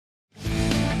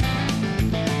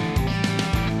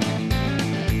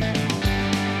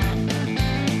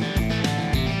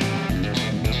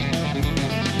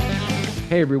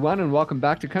Hey everyone, and welcome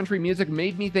back to Country Music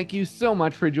Made Me. Thank you so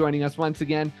much for joining us once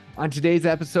again. On today's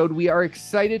episode, we are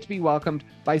excited to be welcomed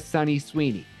by Sunny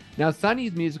Sweeney. Now,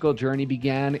 Sunny's musical journey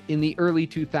began in the early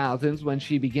 2000s when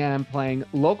she began playing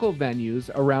local venues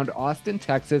around Austin,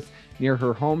 Texas, near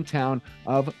her hometown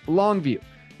of Longview.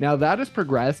 Now, that has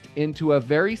progressed into a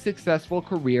very successful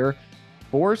career,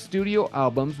 4 studio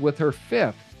albums, with her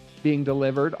 5th being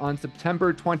delivered on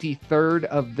September 23rd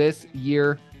of this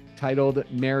year, titled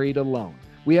Married Alone.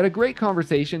 We had a great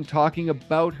conversation talking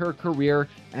about her career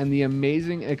and the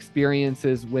amazing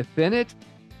experiences within it,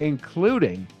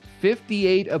 including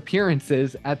 58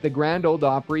 appearances at the Grand Ole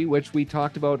Opry, which we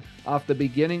talked about off the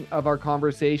beginning of our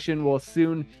conversation, will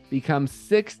soon become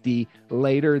 60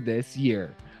 later this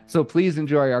year. So please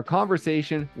enjoy our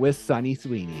conversation with Sunny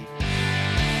Sweeney.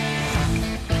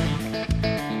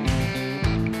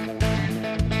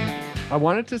 I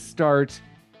wanted to start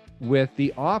with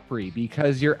the Opry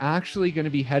because you're actually going to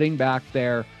be heading back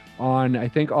there on, I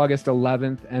think, August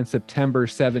 11th and September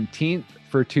 17th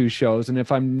for 2 shows. And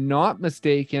if I'm not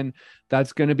mistaken,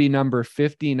 that's going to be number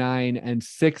 59 and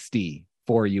 60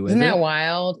 for you. Isn't that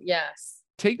wild? Yes.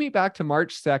 Take me back to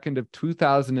March 2nd of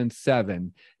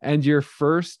 2007 and your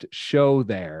first show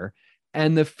there,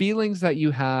 and the feelings that you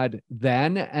had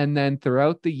then and then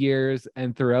throughout the years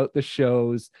and throughout the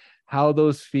shows, how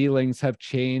those feelings have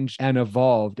changed and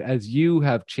evolved as you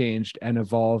have changed and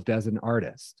evolved as an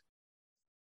artist.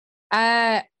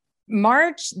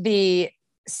 March the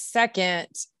 2nd,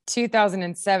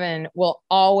 2007 will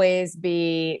always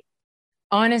be,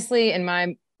 honestly, in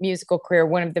my musical career,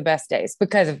 one of the best days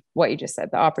because of what you just said,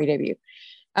 the Opry debut.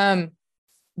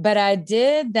 But I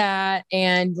did that,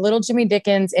 and Little Jimmy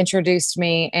Dickens introduced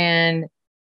me, and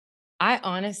I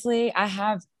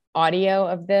have audio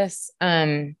of this,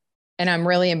 and I'm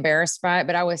really embarrassed by it,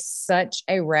 but I was such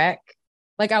a wreck.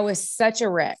 Like, I was such a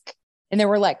wreck. And there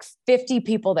were like 50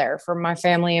 people there from my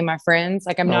family and my friends.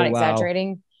 Like, I'm not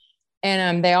exaggerating.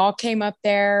 And they all came up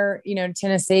there, to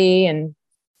Tennessee, and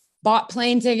bought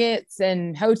plane tickets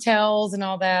and hotels and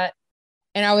all that.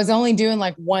 And I was only doing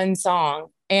like one song.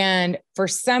 And for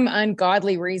some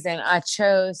ungodly reason, I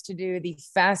chose to do the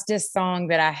fastest song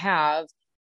that I have.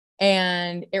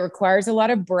 And it requires a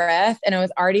lot of breath. And I was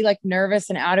already like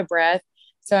nervous and out of breath.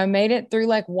 So I made it through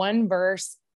like one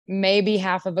verse, maybe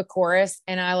half of a chorus.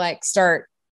 And I like start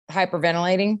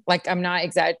hyperventilating. Like, I'm not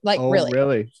exaggerating. Like,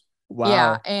 really? Wow.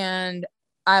 Yeah. And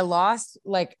I lost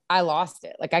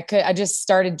it. Like, I just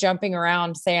started jumping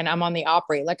around saying I'm on the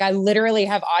Opry. Like, I literally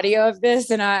have audio of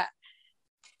this, and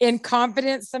in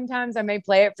confidence, sometimes I may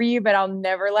play it for you, but I'll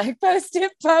never like post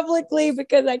it publicly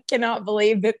because I cannot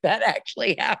believe that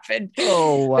actually happened.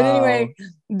 Oh, wow. But anyway,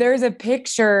 there's a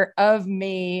picture of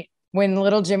me when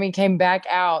Little Jimmy came back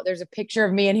out. There's a picture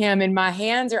of me and him, and my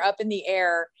hands are up in the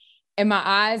air and my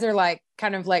eyes are like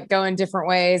kind of like going different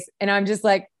ways. And I'm just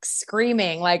like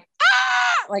screaming like,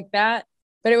 ah, like that.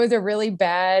 But it was a really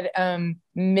bad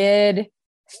mid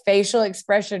facial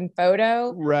expression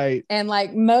photo. Right. And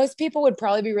like most people would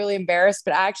probably be really embarrassed,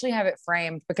 but I actually have it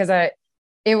framed because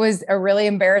it was a really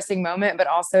embarrassing moment, but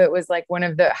also it was like one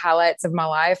of the highlights of my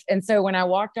life. And so when I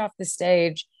walked off the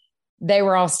stage, they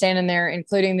were all standing there,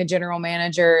 including the general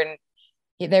manager.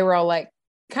 And they were all like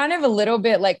kind of a little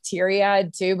bit like teary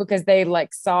eyed too, because they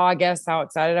like saw, I guess, how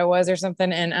excited I was or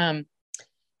something. And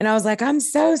I was like, I'm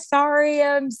so sorry.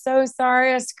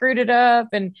 I screwed it up.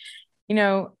 And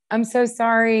I'm so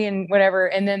sorry and whatever.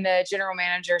 And then the general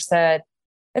manager said,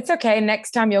 it's okay.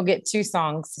 Next time you'll get 2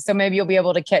 songs. So maybe you'll be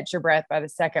able to catch your breath by the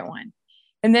second one.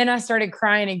 And then I started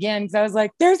crying again because I was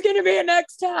like, there's going to be a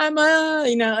next time.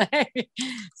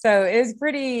 So it's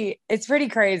pretty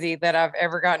crazy that I've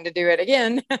ever gotten to do it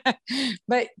again.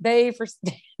 But they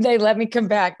let me come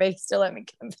back. They still let me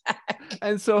come back.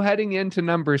 And so heading into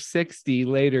number 60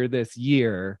 later this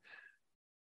year,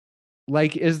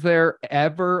 like, is there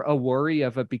ever a worry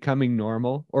of it becoming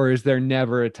normal, or is there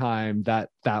never a time that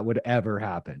would ever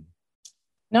happen?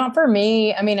 Not for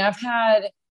me. I mean, I've had,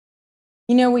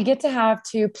 we get to have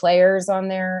 2 players on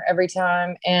there every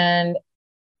time. And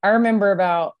I remember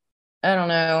about, I don't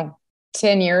know,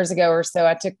 10 years ago or so,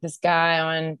 I took this guy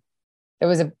on. It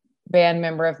was a band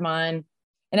member of mine.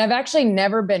 And I've actually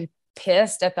never been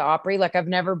pissed at the Opry. Like, I've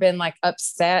never been like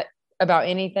upset about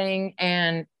anything.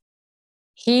 And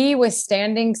he was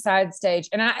standing side stage.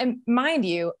 And mind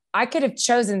you, I could have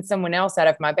chosen someone else out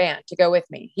of my band to go with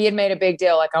me. He had made a big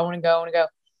deal. Like, I want to go.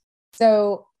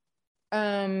 So,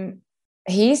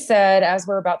 he said, as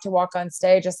we're about to walk on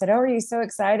stage, I said, oh, are you so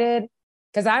excited?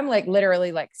 Cause I'm like,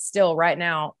 literally like still right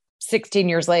now, 16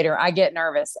 years later, I get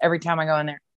nervous every time I go in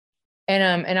there.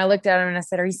 And I looked at him and I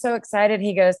said, are you so excited?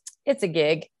 He goes, it's a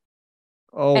gig.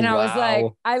 Oh, And I was like,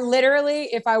 wow. I literally,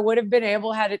 if I would have been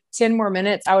able, had 10 more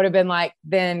minutes, I would have been like,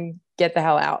 then get the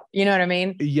hell out. You know what I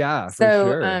mean? Yeah, for So,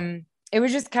 sure. it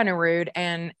was just kind of rude.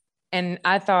 And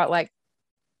I thought like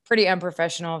pretty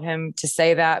unprofessional of him to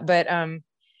say that, but,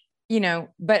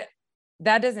 but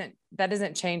that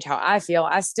doesn't change how I feel.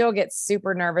 I still get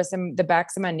super nervous and the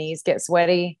backs of my knees get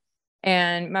sweaty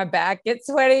and my back gets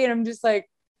sweaty. And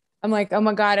I'm like, oh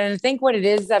my God. And I think what it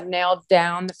is, I've nailed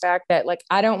down the fact that like,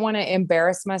 I don't want to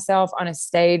embarrass myself on a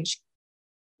stage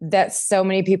that so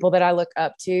many people that I look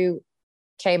up to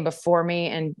came before me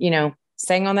and,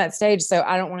 sang on that stage. So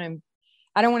I don't want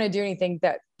to do anything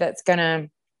that's going to,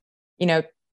 you know,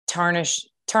 tarnish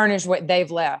what they've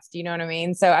left. You know what I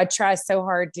mean? So I try so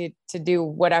hard to do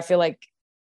what I feel like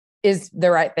is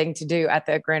the right thing to do at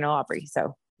the Grand Ole Opry.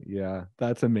 So Yeah,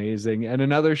 that's amazing. And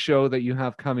another show that you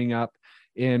have coming up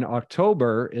in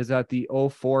October is at the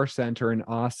O4 Center in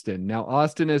Austin. Now,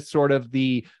 Austin is sort of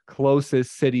the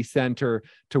closest city center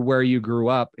to where you grew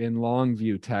up in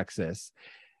Longview, Texas.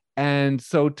 And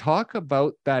so talk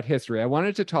about that history. I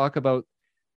wanted to talk about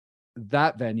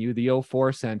that venue, the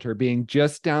O4 Center, being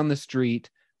just down the street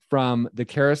from the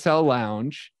Carousel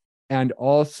Lounge and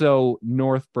also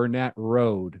North Burnett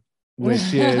Road,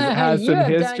 which is has you some have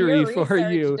done history your for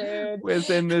research, you dude.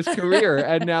 within this career.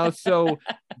 And now, so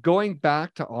going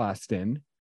back to Austin,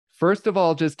 first of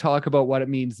all, just talk about what it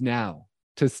means now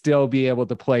to still be able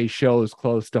to play shows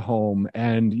close to home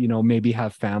and, maybe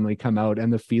have family come out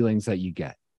and the feelings that you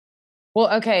get.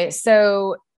 Well, okay.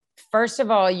 So first of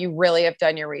all, you really have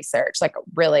done your research, like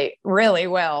really, really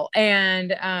well.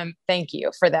 And thank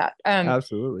you for that.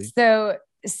 Absolutely.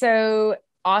 So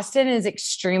Austin is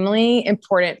extremely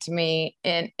important to me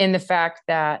in the fact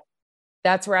that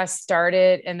that's where I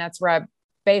started and that's where I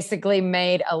basically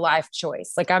made a life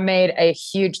choice. Like I made a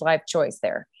huge life choice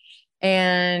there.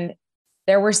 And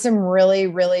there were some really,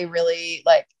 really, really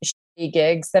like shitty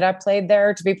gigs that I played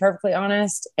there, to be perfectly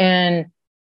honest. And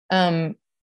um,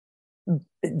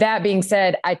 that being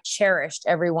said, I cherished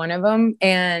every one of them.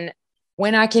 And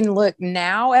when I can look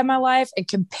now at my life and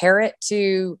compare it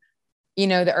to,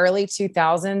 the early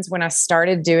 2000s when I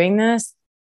started doing this,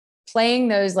 playing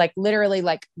those like literally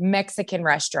like Mexican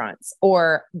restaurants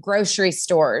or grocery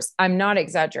stores, I'm not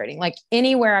exaggerating. Like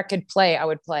anywhere I could play, I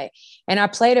would play. And I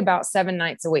played about 7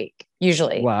 nights a week,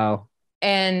 usually. Wow.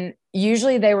 And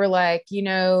usually they were like,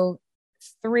 3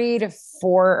 to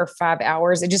 4 or 5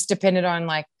 hours. It just depended on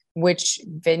like which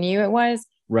venue it was.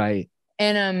 Right.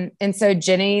 And so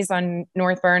Jenny's on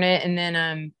North Burnett and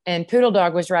then and Poodle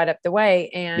Dog was right up the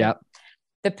way. And Yep.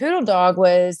 the Poodle Dog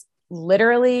was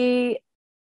literally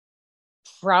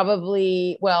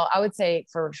probably, well, I would say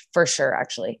for sure,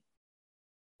 actually,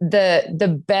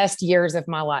 the best years of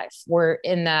my life were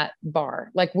in that bar.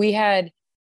 Like we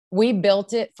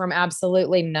built it from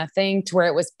absolutely nothing to where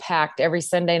it was packed every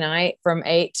Sunday night from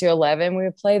 8 to 11. We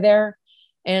would play there.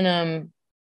 And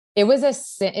it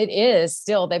is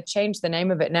still, they've changed the name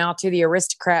of it now to the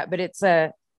Aristocrat, but it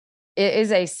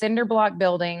is a cinder block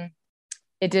building.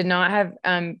 It did not have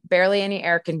barely any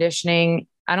air conditioning.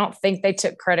 I don't think they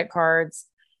took credit cards.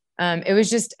 It was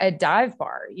just a dive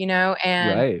bar,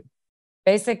 and Right.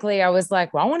 basically I was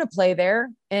like, well, I want to play there.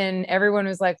 And everyone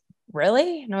was like,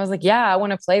 really? And I was like, yeah, I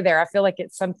want to play there. I feel like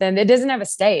it's something that doesn't have a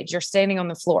stage. You're standing on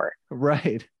the floor.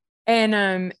 Right. And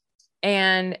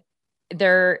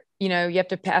there, you have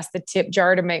to pass the tip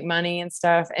jar to make money and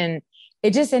stuff. And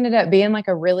it just ended up being like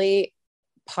a really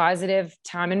positive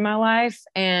time in my life.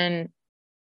 And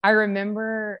I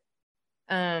remember,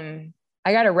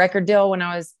 I got a record deal when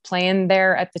I was playing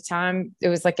there at the time. It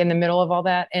was like in the middle of all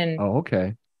that. And, Oh,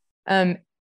 okay.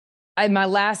 my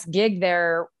last gig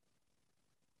there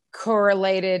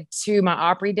correlated to my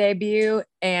Opry debut.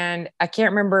 And I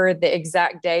can't remember the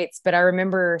exact dates, but I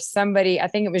remember I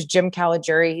think it was Jim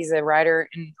Caligiuri. He's a writer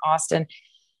in Austin.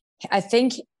 I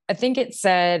think it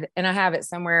said, and I have it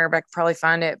somewhere, but I could probably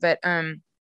find it, but,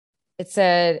 it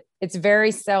said, it's very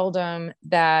seldom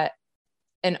that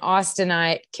an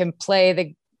Austinite can play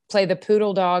the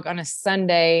Poodle Dog on a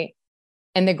Sunday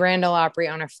and the Grand Ole Opry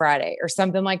on a Friday or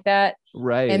something like that.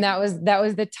 Right. And that was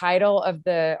the title of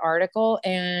the article.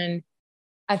 And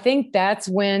I think that's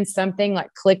when something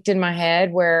like clicked in my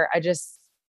head where I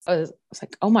was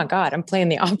like, oh my God, I'm playing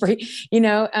the Opry,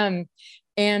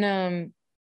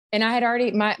 and I had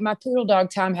already, my Poodle Dog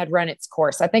time had run its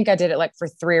course. I think I did it like for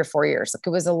 3 or 4 years. Like it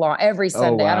was every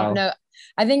Sunday. Oh, wow. I don't know.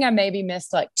 I think I maybe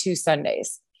missed like 2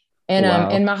 Sundays and, Wow.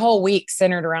 and my whole week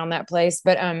centered around that place.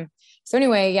 But, so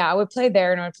anyway, yeah, I would play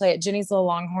there and I would play at Jenny's Little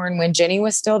Longhorn when Jenny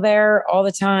was still there all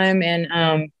the time.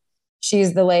 And,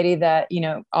 she's the lady that,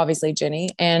 obviously Jenny.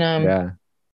 And, Yeah.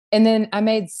 And then I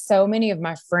made so many of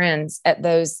my friends at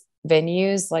those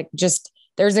venues. Like, just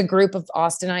there's a group of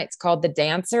Austinites called the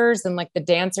Dancers, and like the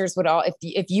dancers would all,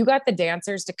 if you got the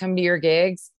dancers to come to your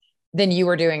gigs, then you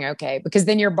were doing okay, because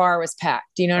then your bar was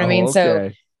packed. You know what I Oh, mean?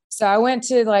 okay. So I went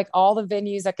to like all the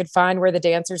venues I could find where the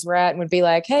dancers were at, and would be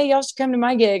like, "Hey, y'all should come to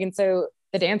my gig." And so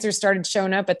the dancers started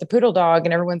showing up at the Poodle Dog,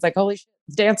 and everyone's like, "Holy shit,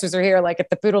 dancers are here!" Like at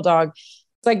the Poodle Dog,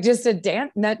 it's like just a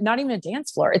dance, not even a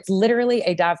dance floor. It's literally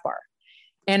a dive bar.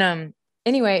 And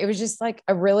anyway, it was just like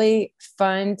a really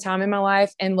fun time in my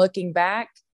life. And looking back,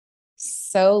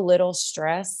 so little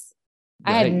stress.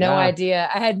 I had Right. no Yeah. idea.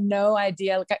 I had no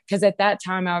idea, because at that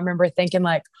time I remember thinking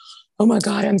like, "Oh my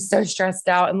God, I'm so stressed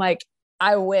out." And like,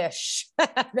 I wish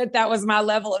that was my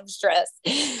level of stress.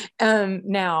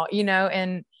 Now,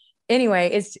 and anyway,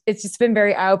 it's just been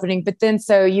very eye-opening. But then,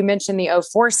 so you mentioned the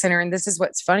O4 Center, and this is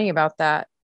what's funny about that.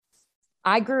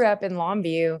 I grew up in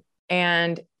Longview,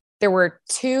 and there were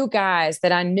two guys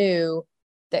that I knew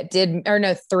that did, or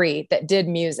no, three that did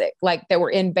music, like that were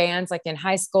in bands, like in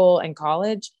high school and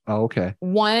college. Oh, okay.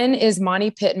 One is Monty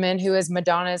Pittman, who is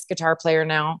Madonna's guitar player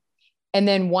now. And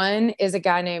then one is a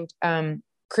guy named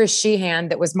Chris Sheehan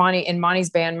that was in Monty's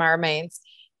band, My Remains.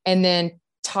 And then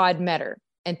Todd Metter.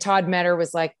 And Todd Metter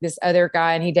was like this other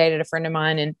guy, and he dated a friend of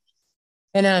mine.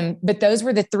 But those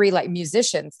were the three like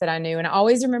musicians that I knew. And I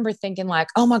always remember thinking like,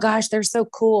 "Oh my gosh, they're so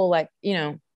cool." Like,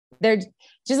 they're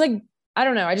just like, I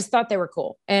don't know. I just thought they were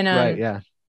cool. And Right. Yeah.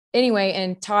 anyway,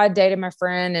 and Todd dated my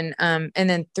friend, and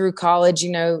then through college,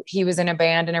 he was in a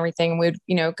band and everything. And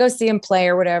we'd, go see him play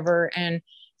or whatever, and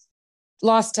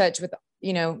lost touch with,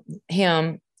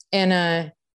 him.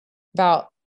 And about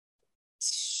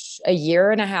a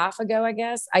year and a half ago, I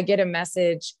guess, I get a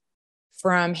message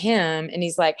from him, and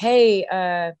he's like, "Hey,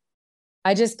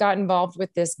 I just got involved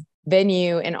with this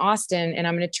venue in Austin, and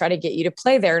I'm going to try to get you to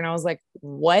play there." And I was like,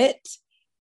 "What?"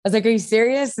 I was like, "Are you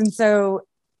serious?" And so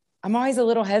I'm always a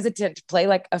little hesitant to play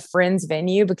like a friend's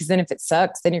venue, because then if it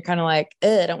sucks, then you're kind of like,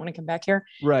 I don't want to come back here.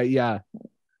 Right. Yeah.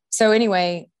 So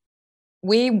anyway,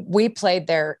 we played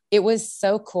there. It was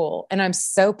so cool. And I'm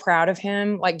so proud of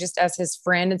him, like just as his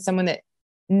friend and someone that,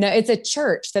 no, it's a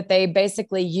church that they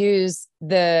basically use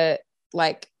the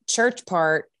like church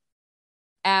part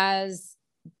as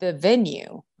the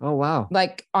venue. Oh, wow.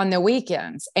 Like on the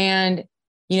weekends. And,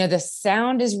 the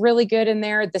sound is really good in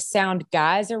there. The sound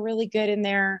guys are really good in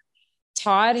there.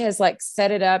 Todd has like set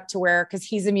it up to where, cause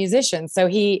he's a musician. So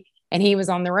he was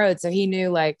on the road. So he knew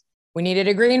like we needed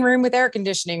a green room with air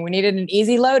conditioning. We needed an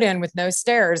easy load in with no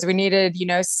stairs. We needed,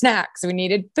 snacks. We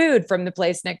needed food from the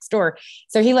place next door.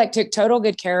 So he like took total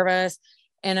good care of us.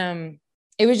 And,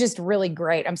 it was just really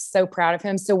great. I'm so proud of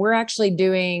him. So we're actually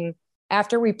doing,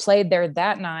 after we played there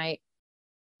that night,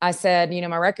 I said,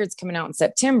 my record's coming out in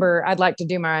September. I'd like to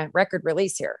do my record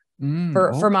release here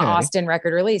for my Okay. Austin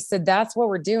record release. So that's what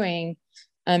we're doing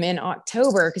in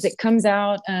October, because it comes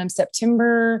out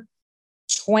September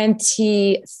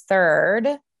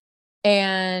 23rd.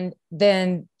 And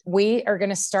then we are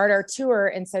going to start our tour.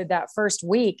 And so that first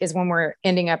week is when we're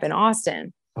ending up in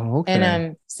Austin. Oh, okay.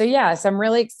 And so I'm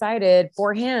really excited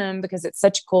for him, because it's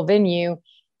such a cool venue.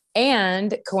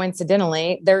 And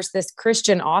coincidentally, there's this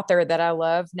Christian author that I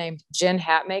love named Jen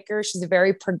Hatmaker. She's a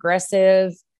very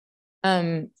progressive,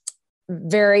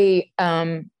 very,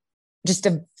 just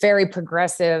a very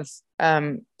progressive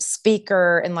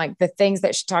speaker. And like the things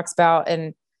that she talks about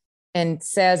and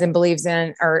says and believes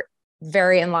in are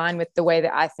very in line with the way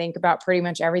that I think about pretty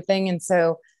much everything. And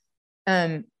so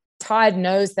Todd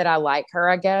knows that I like her,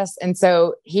 I guess. And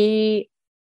so he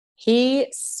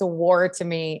swore to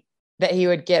me that he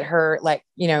would get her like,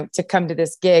 to come to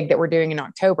this gig that we're doing in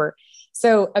October.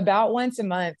 So about once a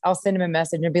month, I'll send him a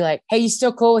message and be like, "Hey, you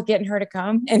still cool with getting her to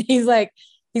come?" And he's like,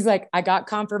 "I got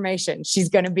confirmation. She's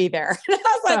going to be there." And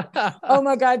I was like, "Oh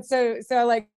my God." So I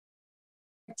like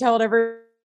told everyone,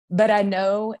 but I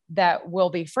know that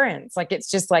we'll be friends. Like, it's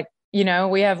just like,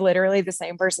 we have literally the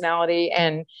same personality.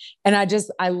 And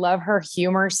I love her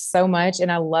humor so much.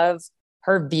 And I love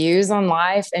her views on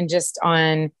life and just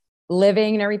on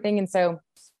living and everything. And so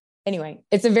anyway,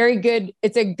 it's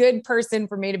a good person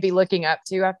for me to be looking up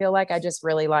to. I feel like I just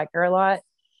really like her a lot.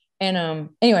 And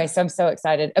anyway, so I'm so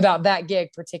excited about that gig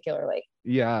particularly.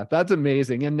 Yeah, that's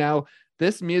amazing. And now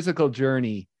this musical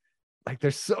journey, like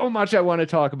there's so much I want to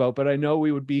talk about, but I know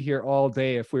we would be here all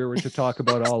day if we were to talk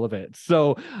about all of it.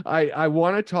 So I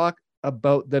want to talk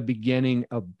about the beginning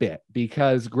a bit,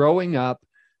 because growing up,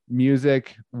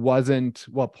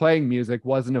 playing music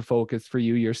wasn't a focus for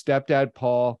you. Your stepdad,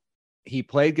 Paul, he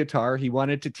played guitar. He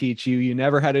wanted to teach you. You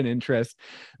never had an interest.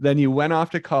 Then you went off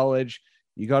to college.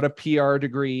 You got a PR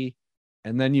degree.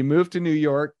 and then you moved to New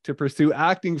York to pursue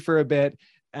acting for a bit.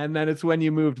 And then it's when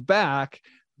you moved back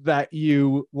that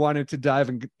you wanted to dive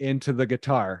into the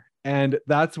guitar. And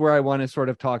that's where I want to sort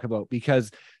of talk about,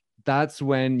 because that's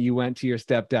when you went to your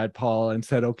stepdad, Paul, and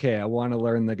said, okay, I want to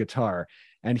learn the guitar.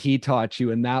 And he taught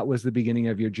you, and that was the beginning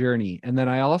of your journey. And then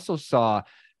I also saw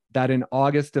that in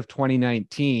August of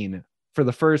 2019, for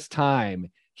the first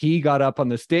time, he got up on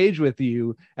the stage with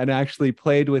you and actually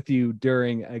played with you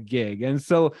during a gig. And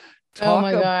so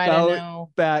talk about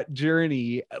that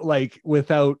journey, like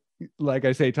without, like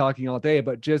I say, talking all day,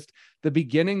 but just the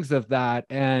beginnings of that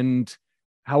and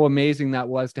how amazing that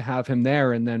was to have him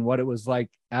there. And then what it was like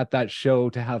at that show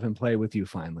to have him play with you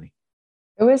finally.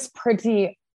 It was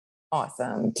pretty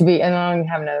awesome to be, and I don't even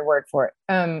have another word for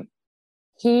it.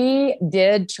 He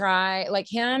did try, like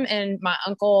him and my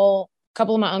uncle, a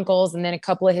couple of my uncles, and then a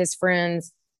couple of his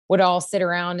friends would all sit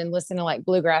around and listen to like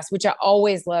bluegrass, which I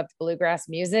always loved bluegrass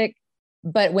music.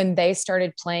 But when they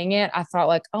started playing it, I thought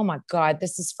like, oh my God,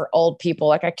 this is for old people.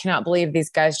 Like, I cannot believe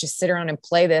these guys just sit around and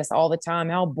play this all the time.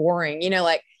 How boring,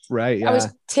 like, right. Yeah. I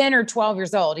was 10 or 12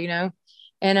 years old,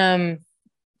 And,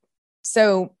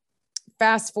 so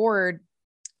fast forward,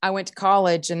 I went to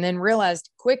college and then realized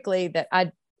quickly that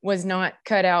I was not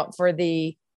cut out for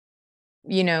the,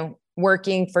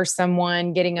 working for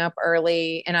someone, getting up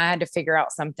early, and I had to figure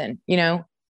out something,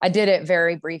 I did it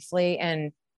very briefly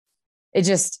and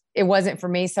it wasn't for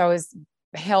me. So I was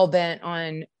hell bent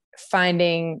on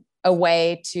finding a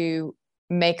way to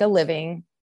make a living.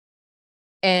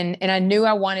 And I knew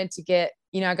I wanted to get,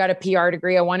 I got a PR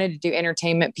degree. I wanted to do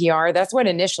entertainment PR. That's what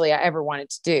initially I ever wanted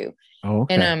to do. Oh,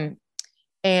 okay.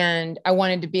 And I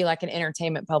wanted to be like an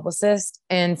entertainment publicist.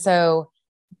 And so,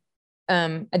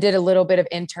 I did a little bit of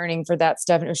interning for that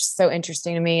stuff. And it was so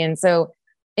interesting to me. And so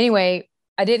anyway,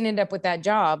 I didn't end up with that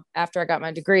job after I got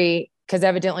my degree, because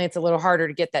evidently it's a little harder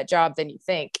to get that job than you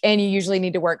think. And you usually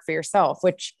need to work for yourself,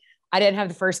 which I didn't have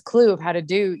the first clue of how to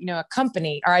do, a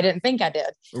company, or I didn't think I did.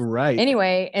 Right.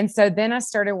 Anyway. And so then I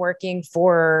started working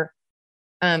for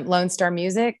Lone Star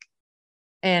Music.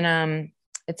 And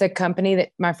it's a company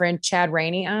that my friend Chad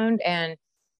Rainey owned. And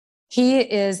he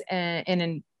is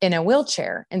in a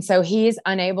wheelchair. And so he's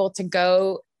unable to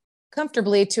go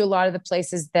comfortably to a lot of the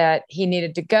places that he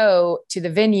needed to go, to the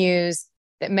venues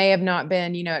that may have not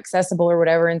been, accessible or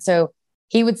whatever. And so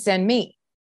he would send me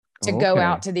to go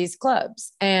out to these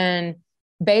clubs. And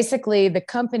basically the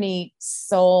company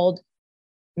sold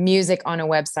music on a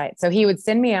website. So he would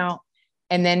send me out,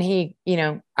 and then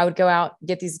I would go out,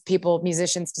 get these people,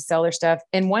 musicians, to sell their stuff.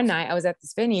 And one night I was at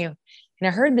this venue and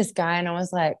I heard this guy and I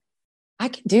was like, I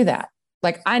can do that.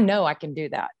 Like, I know I can do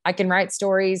that. I can write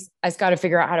stories. I just got to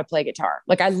figure out how to play guitar.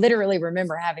 Like, I literally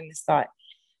remember having this thought.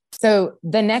 So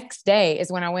the next day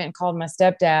is when I went and called my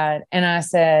stepdad and I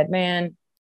said, man,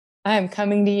 I am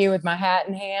coming to you with my hat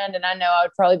in hand. And I know I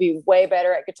would probably be way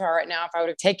better at guitar right now if I would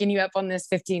have taken you up on this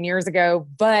 15 years ago,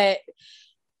 but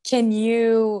can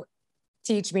you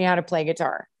teach me how to play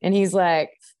guitar? And he's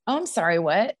like, oh, I'm sorry,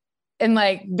 what? And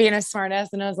like being a smart ass.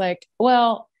 And I was like,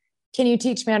 well, can you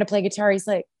teach me how to play guitar? He's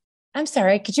like, I'm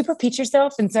sorry, could you repeat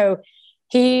yourself? And so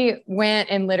he went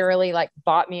and literally like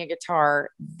bought me a guitar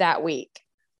that week.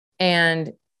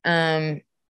 And I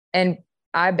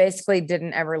basically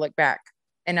didn't ever look back.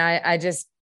 And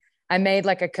I made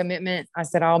like a commitment. I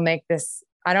said, I'll make this.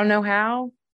 I don't know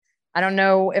how. I don't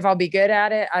know if I'll be good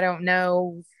at it. I don't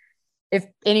know if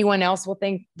anyone else will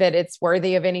think that it's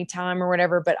worthy of any time or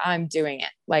whatever, but I'm doing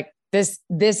it. Like this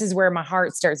is where my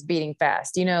heart starts beating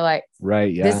fast, like,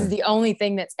 right. Yeah. This is the only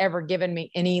thing that's ever given me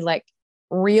any like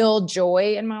real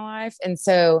joy in my life. And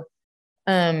so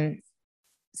I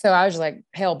was like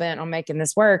hell bent on making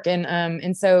this work.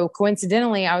 And so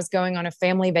coincidentally, I was going on a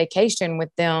family vacation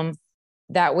with them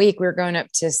that week. We were going up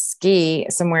to ski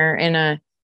somewhere, and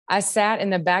I sat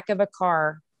in the back of a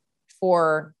car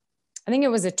for, I think it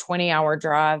was a 20-hour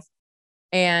drive,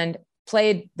 and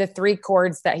played the 3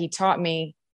 chords that he taught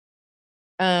me,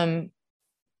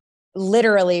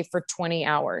 literally for 20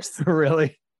 hours.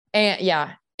 Really? And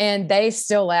yeah. And they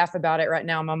still laugh about it right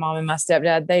now. My mom and my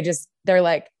stepdad, they're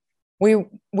like,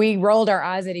 we rolled our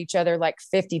eyes at each other like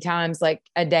 50 times, like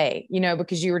a day,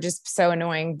 because you were just so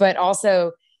annoying. But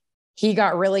also he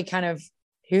got really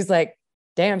he was like,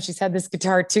 damn, she's had this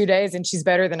guitar 2 days and she's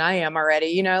better than I am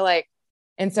already,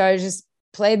 and so I just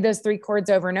played those 3 chords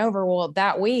over and over. Well,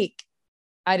 that week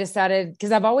I decided,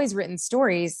 because I've always written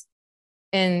stories,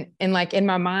 and like in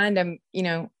my mind,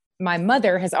 my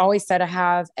mother has always said I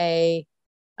have a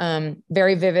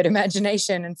very vivid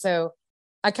imagination. And so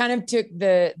I kind of took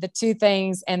the 2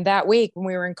 things. And that week when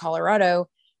we were in Colorado,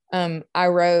 I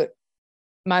wrote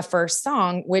my first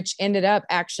song, which ended up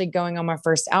actually going on my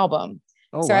first album.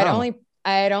 Oh, So wow.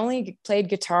 I had only played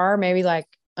guitar maybe like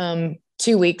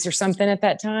 2 weeks or something at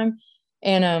that time.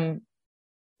 And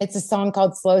it's a song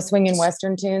called Slow Swinging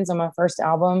Western Tunes on my first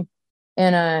album.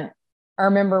 And I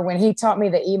remember when he taught me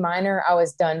the E minor, I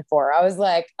was done for. I was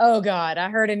like, oh God, I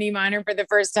heard an E minor for the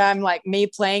first time, like me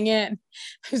playing it.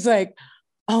 I was like,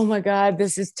 oh my God,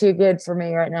 this is too good for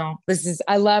me right now.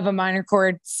 I love a minor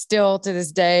chord still to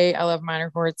this day. I love minor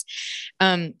chords.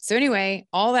 So anyway,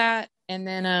 all that. And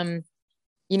then,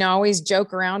 I always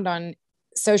joke around on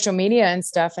social media and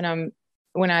stuff. And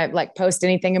when I like post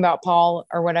anything about Paul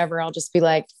or whatever, I'll just be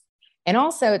like, and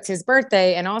also it's his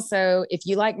birthday. And also if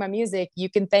you like my music, you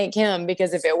can thank him,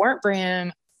 because if it weren't for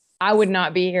him, I would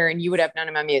not be here and you would have none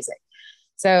of my music.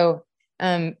 So,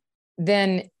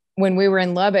 then when we were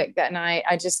in Lubbock that night,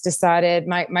 I just decided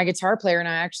my guitar player and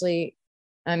I actually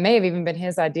may have even been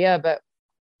his idea, but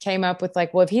came up with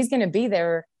like, well, if he's going to be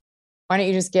there, why don't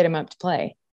you just get him up to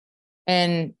play?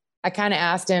 And I kind of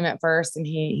asked him at first and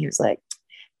he was like,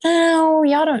 oh,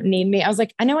 y'all don't need me. I was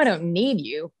like, I know I don't need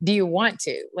you. Do you want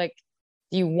to? Like,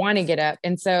 do you want to get up?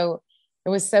 And so it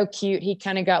was so cute. He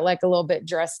kind of got like a little bit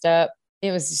dressed up.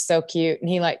 It was just so cute. And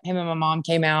him and my mom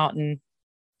came out, and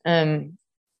it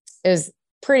was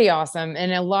pretty awesome.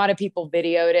 And a lot of people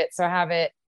videoed it. So I have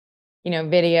it,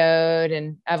 videoed,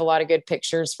 and I have a lot of good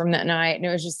pictures from that night. And it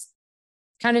was just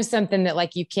kind of something that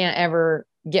like you can't ever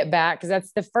get back, because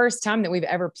that's the first time that we've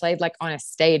ever played like on a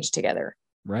stage together.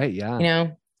 Right. Yeah.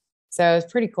 So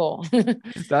it's pretty cool.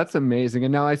 That's amazing.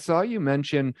 And now I saw you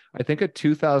mention, I think, a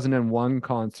 2001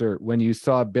 concert when you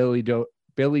saw Billy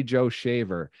Joe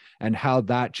Shaver and how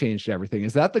that changed everything.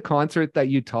 Is that the concert that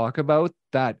you talk about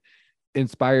that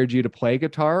inspired you to play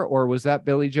guitar, or was that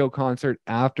Billy Joe concert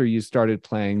after you started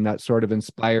playing that sort of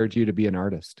inspired you to be an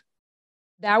artist?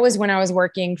 That was when I was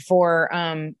working for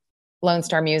Lone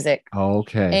Star Music.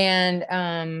 Okay.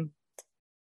 And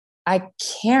I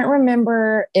can't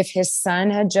remember if his son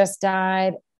had just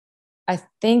died. I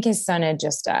think his son had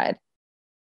just died.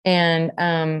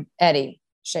 And Eddie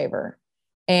Shaver.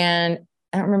 And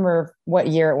I don't remember what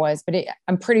year it was, but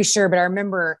I'm pretty sure. But I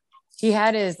remember he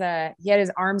had his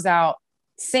arms out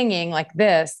singing like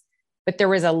this, but there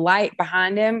was a light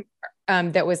behind him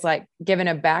that was like given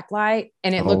a backlight,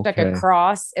 and it looked like a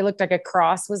cross. It looked like a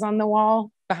cross was on the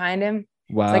wall behind him.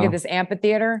 Wow. It's like at this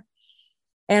amphitheater.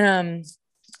 And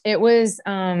it was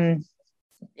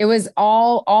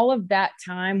all of that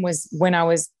time was when I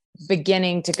was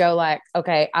beginning to go like,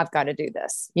 okay, I've got to do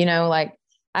this. Like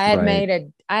I had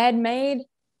made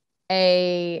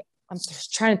I'm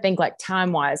just trying to think like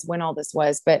time wise when all this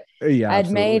was, but yeah, I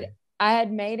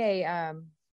had made a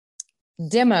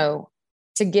demo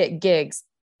to get gigs,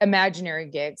 imaginary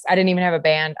gigs. I didn't even have a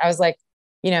band. I was like,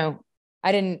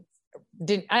 I didn't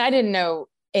know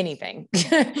anything.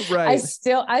 Right.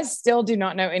 I still do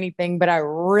not know anything, but I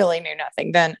really knew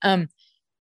nothing then.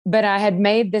 But I had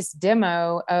made this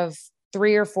demo of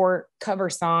 3 or 4 cover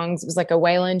songs. It was like a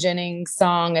Waylon Jennings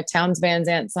song, a Townes Van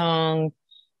Zandt song,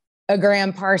 a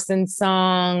Graham Parsons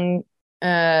song,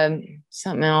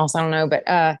 something else. I don't know. But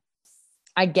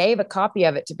I gave a copy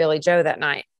of it to Billy Joe that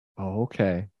night. Oh,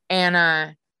 okay.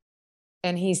 And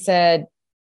he said,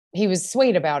 he was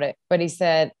sweet about it, but he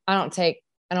said, I don't take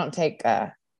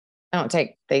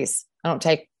these. I don't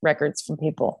take records from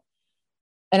people.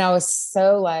 And I was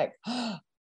so like, oh,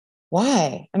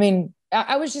 why? I mean,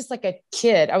 I was just like a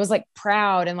kid. I was like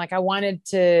proud and like I wanted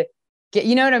to get,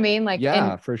 you know what I mean? Like,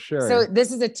 yeah, for sure. So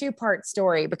this is a 2-part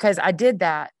story because I did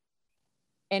that.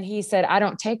 And he said, I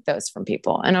don't take those from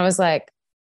people. And I was like,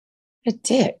 a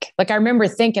dick. Like I remember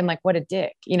thinking like, what a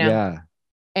dick, Yeah.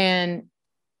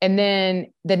 And then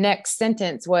the next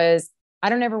sentence was, I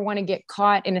don't ever want to get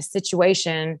caught in a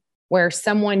situation where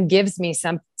someone gives me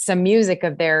some music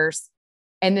of theirs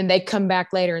and then they come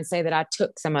back later and say that I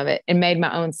took some of it and made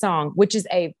my own song, which is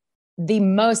the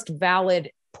most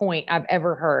valid point I've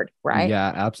ever heard. Right.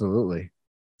 Yeah, absolutely.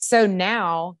 So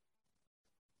now,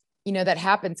 that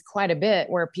happens quite a bit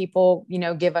where people,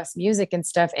 give us music and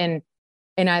stuff. And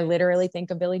I literally think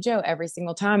of Billy Joe every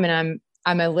single time. And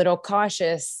I'm a little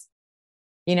cautious.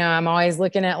 I'm always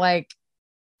looking at like,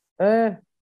 I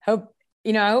hope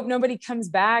nobody comes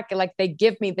back. Like they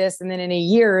give me this. And then in a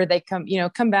year they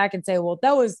come back and say, well,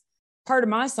 that was part of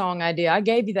my song idea. I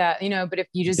gave you that, but if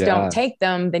you just don't take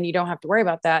them, then you don't have to worry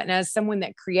about that. And as someone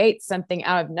that creates something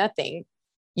out of nothing,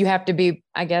 you have to be,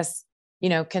 I guess,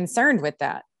 concerned with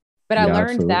that. But I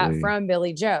learned that from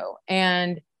Billy Joe.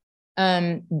 And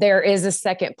there is a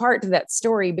second part to that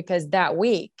story because that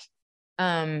week,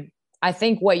 I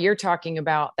think what you're talking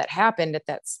about that happened at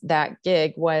that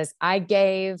gig was I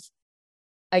gave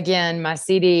again my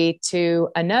CD to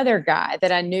another guy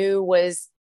that I knew was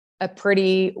a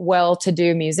pretty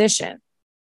well-to-do musician,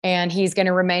 and he's going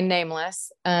to remain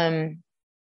nameless.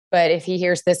 But if he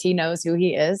hears this, he knows who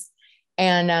he is.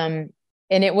 And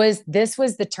this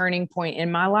was the turning point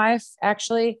in my life,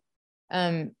 actually.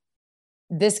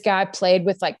 This guy played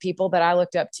with like people that I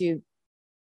looked up to,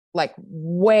 like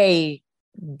way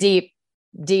deep,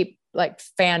 like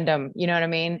fandom, you know what I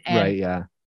mean? And, Right. Yeah.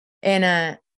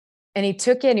 And he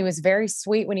took it, and he was very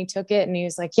sweet when he took it. And he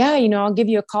was like, yeah, I'll give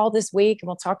you a call this week and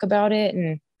we'll talk about it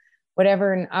and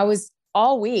whatever. And I was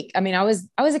all week. I mean, I was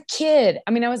a kid.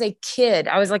 I mean, I was a kid.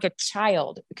 I was like a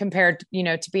child compared,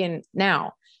 to being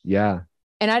now. Yeah.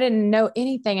 And I didn't know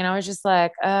anything. And I was just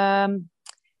like,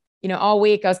 all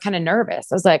week I was kind of nervous.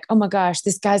 I was like, oh my gosh,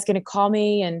 this guy's going to call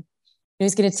me and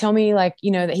he's going to tell me like,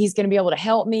 that he's going to be able to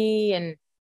help me and,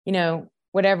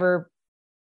 whatever.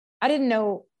 I didn't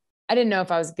know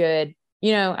if I was good.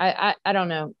 I don't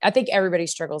know. I think everybody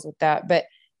struggles with that, but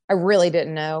I really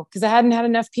didn't know because I hadn't had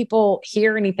enough people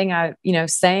hear anything I,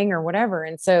 sang or whatever.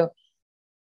 And so,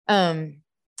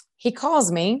 he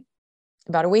calls me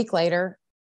about a week later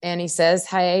and he says,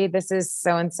 hey, this is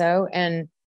so-and-so. And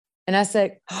I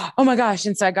said, oh my gosh.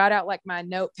 And so I got out like my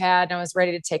notepad and I was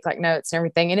ready to take like notes and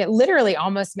everything. And it literally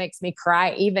almost makes me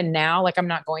cry even now. Like I'm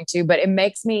not going to, but it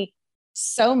makes me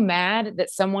so mad that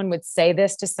someone would say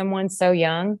this to someone so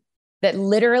young that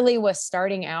literally was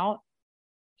starting out.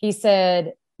 He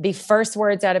said the first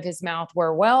words out of his mouth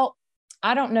were, well,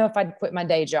 I don't know if I'd quit my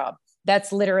day job.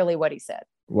 That's literally what he said.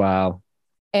 Wow.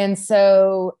 And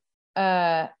so,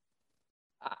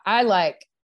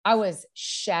 I was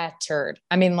shattered.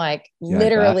 I mean, like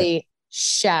literally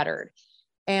shattered.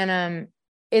 And,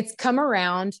 it's come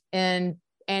around and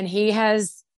he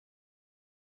has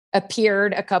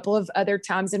appeared a couple of other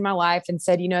times in my life and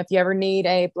said, if you ever need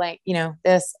a blank,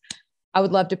 this, I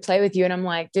would love to play with you. And I'm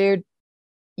like, dude,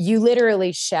 you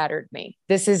literally shattered me.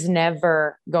 This is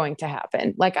never going to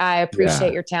happen. Like, I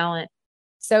appreciate your talent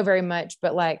so very much,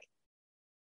 but like,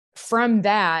 from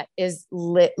that is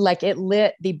lit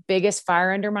the biggest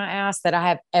fire under my ass that I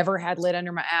have ever had lit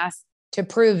under my ass to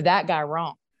prove that guy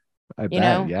wrong. I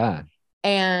bet. Yeah.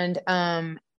 And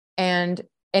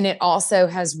it also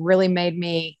has really made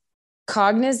me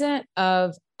cognizant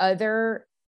of other,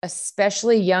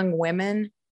 especially young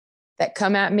women that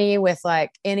come at me with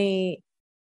like I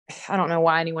don't know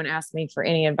why anyone asked me for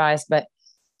any advice, but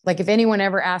like if anyone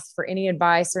ever asks for any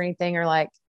advice or anything, or like,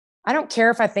 I don't care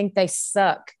if I think they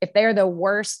suck. If they are the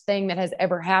worst thing that has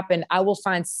ever happened, I will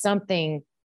find something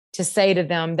to say to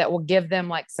them that will give them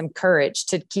like some courage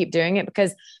to keep doing it,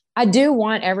 because I do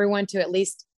want everyone to at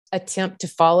least attempt to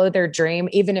follow their dream,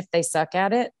 even if they suck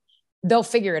at it. They'll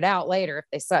figure it out later if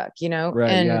they suck,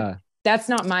 Right, and that's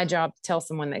not my job to tell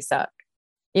someone they suck,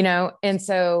 and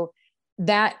so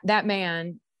that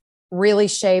man really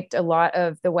shaped a lot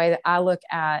of the way that I look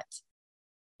at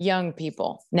young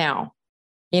people now.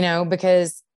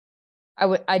 Because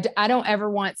I don't ever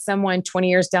want someone 20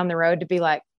 years down the road to be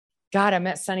like, God, I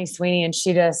met Sunny Sweeney and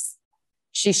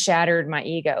she shattered my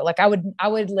ego. Like I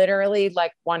would literally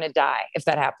like want to die if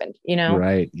that happened,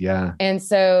 Right. Yeah. And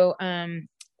so,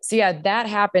 that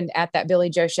happened at that Billy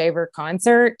Joe Shaver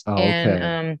concert. Oh, okay.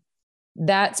 And,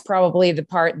 that's probably the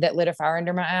part that lit a fire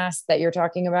under my ass that you're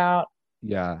talking about.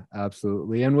 Yeah,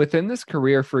 absolutely. And within this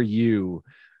career for you,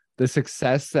 the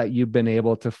success that you've been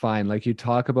able to find, like you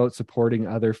talk about supporting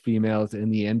other females in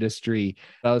the industry.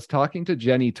 I was talking to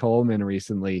Jenny Tolman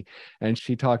recently, and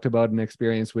she talked about an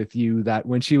experience with you that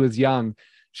when she was young,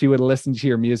 she would listen to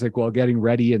your music while getting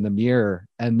ready in the mirror.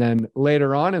 And then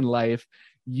later on in life,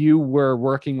 you were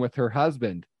working with her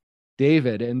husband,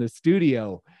 David, in the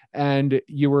studio. And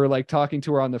you were like talking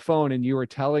to her on the phone and you were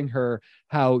telling her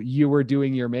how you were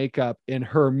doing your makeup in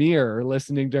her mirror,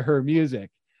 listening to her music.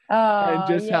 And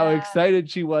just how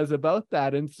excited she was about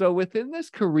that. And so within this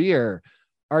career,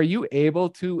 are you able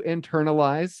to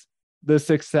internalize the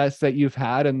success that you've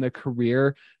had and the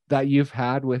career that you've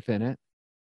had within it?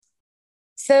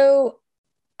 So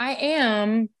I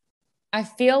am. I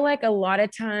feel like a lot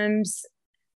of times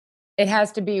it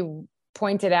has to be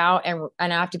pointed out and I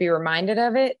have to be reminded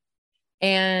of it.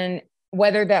 And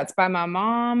whether that's by my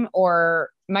mom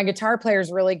or my guitar player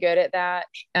is really good at that.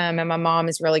 And my mom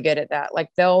is really good at that. Like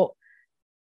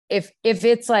if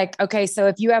it's like, okay, so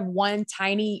if you have one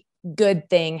tiny good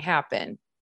thing happen,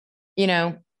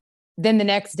 then the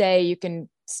next day you can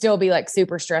still be like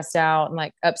super stressed out and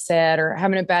like upset or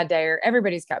having a bad day, or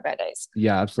everybody's got bad days.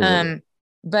 Yeah, absolutely.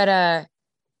 But I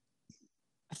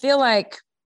feel like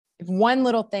if one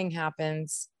little thing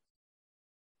happens,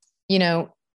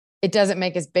 it doesn't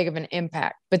make as big of an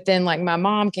impact. But then like my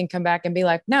mom can come back and be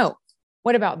like, no,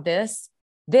 what about this,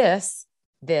 this,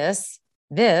 this,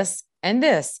 this, and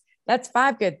this? That's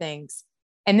 5 good things.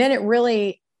 And then it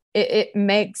really, it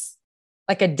makes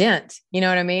like a dent, you know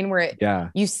what I mean?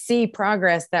 Where you see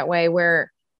progress that way,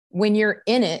 where when you're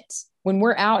in it, when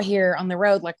we're out here on the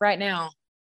road, like right now,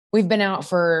 we've been out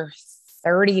for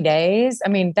 30 days. I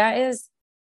mean,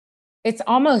 it's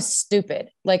almost stupid.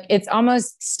 Like it's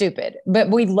almost stupid, but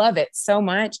we love it so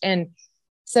much. And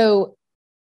so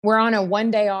we're on a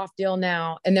 1-day off deal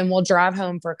now, and then we'll drive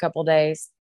home for a couple days.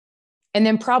 And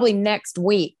then probably next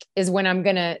week is when I'm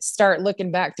going to start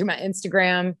looking back through my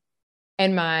Instagram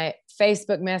and my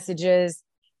Facebook messages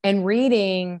and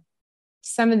reading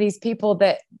some of these people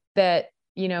that,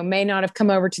 you know, may not have come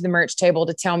over to the merch table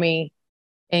to tell me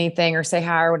anything or say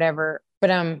hi or whatever.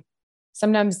 But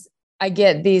sometimes I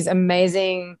get these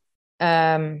amazing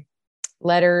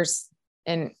letters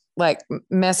and like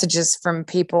messages from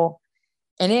people,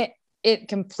 and it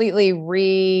completely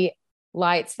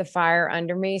relights the fire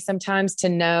under me sometimes to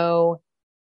know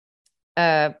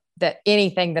that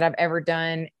anything that I've ever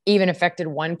done even affected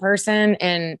one person.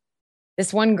 And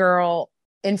this one girl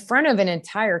in front of an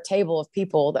entire table of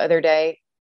people the other day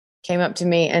came up to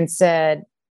me and said,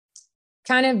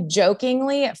 kind of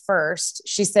jokingly at first,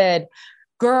 she said,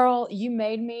 "Girl, you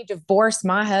made me divorce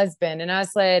my husband." And I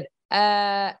said,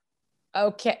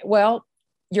 okay, well,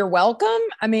 you're welcome.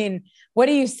 I mean, what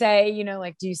do you say? You know,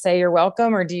 like, do you say you're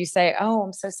welcome, or do you say, "Oh,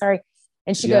 I'm so sorry"?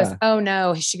 And she goes, "Oh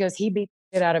no." She goes, "He beat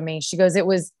the shit out of me." She goes, it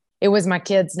was my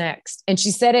kids next. And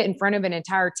she said it in front of an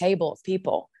entire table of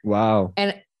people. Wow.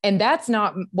 And that's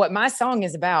not what my song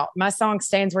is about. My song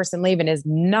Stains Worse Than Leaving is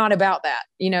not about that.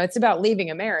 You know, it's about leaving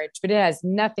a marriage, but it has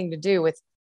nothing to do with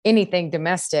anything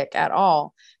domestic at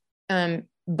all.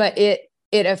 But it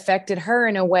affected her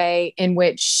in a way in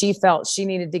which she felt she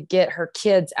needed to get her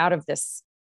kids out of this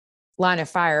line of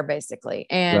fire, basically.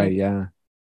 And right, yeah.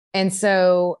 And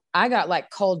so I got like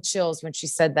cold chills when she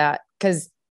said that, because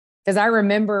I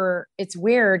remember, it's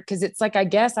weird because it's like, I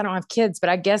guess I don't have kids, but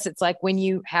I guess it's like when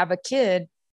you have a kid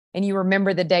and you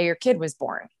remember the day your kid was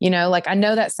born, you know, like, I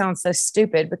know that sounds so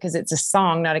stupid because it's a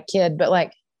song, not a kid, but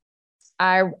like,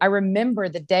 I remember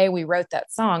the day we wrote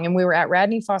that song, and we were at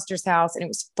Radney Foster's house, and it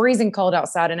was freezing cold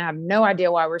outside. And I have no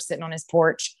idea why we're sitting on his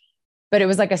porch, but it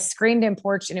was like a screened in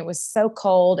porch, and it was so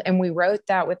cold. And we wrote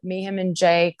that with me, him, and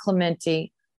Jay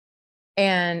Clementi.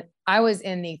 And I was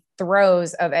in the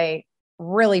throes of a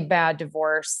really bad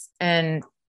divorce. And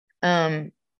I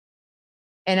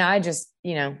just,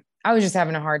 you know, I was just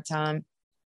having a hard time.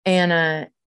 And,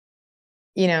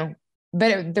 you know,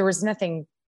 but there was nothing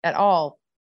at all,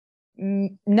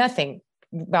 nothing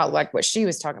about like what she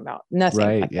was talking about. Nothing.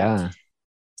 Right. Like yeah. that.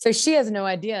 So she has no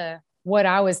idea what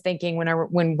I was thinking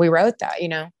when we wrote that, you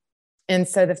know? And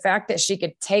so the fact that she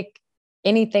could take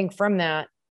anything from that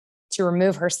to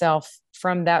remove herself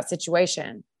from that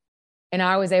situation, and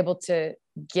I was able to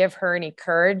give her any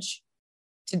courage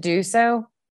to do so.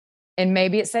 And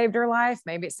maybe it saved her life.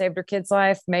 Maybe it saved her kid's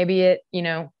life. Maybe it, you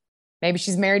know, maybe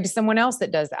she's married to someone else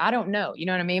that does that. I don't know. You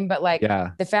know what I mean? But like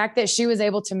the fact that she was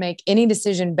able to make any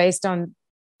decision based on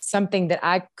something that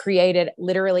I created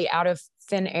literally out of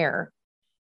thin air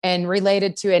and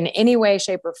related to in any way,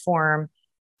 shape, or form,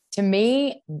 to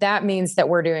me, that means that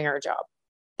we're doing our job.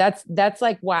 That's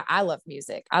like why I love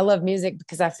music. I love music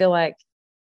because I feel like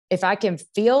if I can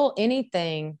feel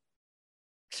anything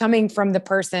coming from the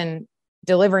person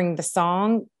delivering the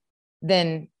song,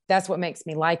 then that's what makes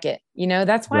me like it. You know,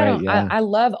 that's why I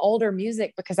love older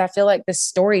music, because I feel like the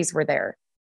stories were there.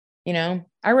 You know,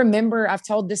 I remember, I've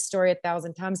told this story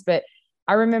 1,000 times, but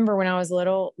I remember when I was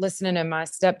little listening to my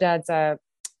stepdad's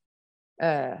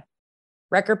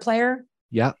record player.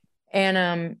 Yeah.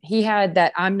 And he had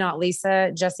that I'm Not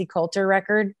Lisa, Jessie Coulter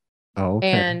record. Oh,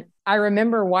 okay. And I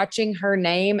remember watching her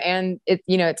name, and it,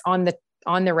 you know, it's on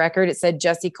the record. It said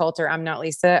Jessie Coulter, I'm Not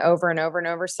Lisa, over and over and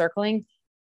over, circling.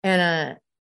 And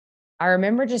I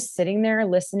remember just sitting there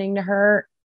listening to her.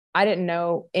 I didn't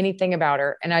know anything about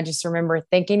her. And I just remember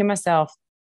thinking to myself,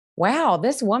 wow,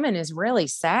 this woman is really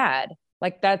sad.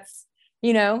 Like that's,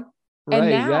 you know, and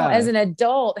now as an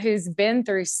adult who's been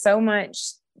through so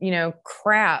much, you know,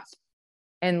 crap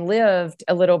and lived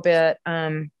a little bit,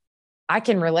 I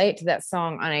can relate to that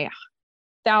song on a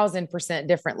 1,000%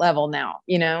 different level now,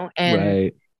 you know?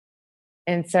 And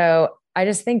so I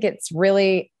just think it's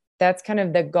really, that's kind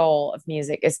of the goal of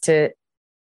music, is to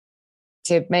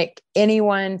make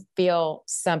anyone feel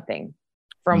something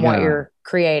from what you're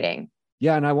creating.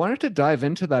 Yeah. And I wanted to dive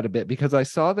into that a bit because I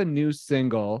saw the new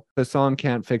single, the song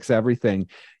Can't Fix Everything.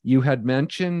 You had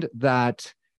mentioned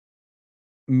that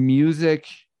music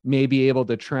may be able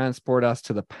to transport us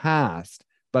to the past,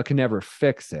 but can never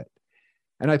fix it.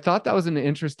 And I thought that was an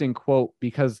interesting quote,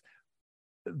 because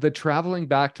the traveling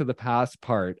back to the past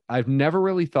part, I've never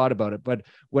really thought about it. But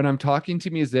when I'm talking to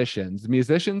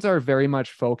musicians are very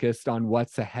much focused on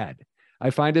what's ahead. I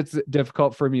find it's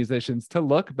difficult for musicians to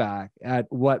look back at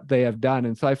what they have done.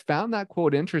 And so I found that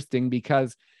quote interesting,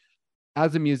 because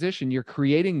as a musician, you're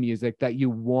creating music that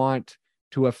you want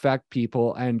to affect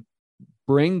people and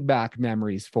bring back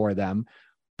memories for them.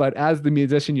 But as the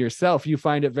musician yourself, you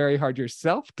find it very hard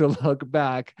yourself to look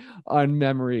back on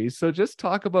memories. So just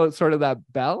talk about sort of that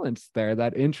balance there,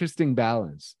 that interesting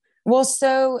balance. Well,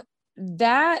 so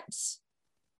that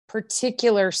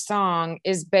particular song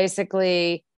is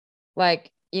basically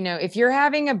like, you know, if you're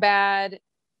having a bad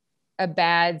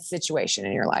situation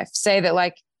in your life, say that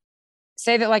like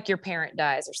your parent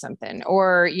dies or something,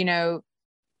 or, you know,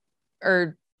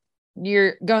 or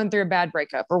you're going through a bad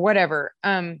breakup or whatever.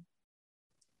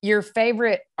 Your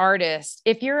favorite artist,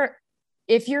 if you're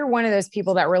one of those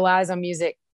people that relies on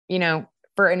music, you know,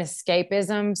 for an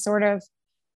escapism sort of,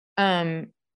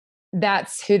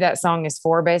 that's who that song is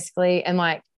for, basically. And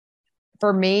like,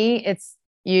 for me, it's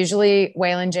usually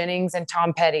Waylon Jennings and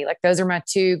Tom Petty. Like, those are my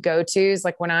two go-tos.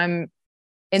 Like, when I'm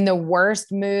in the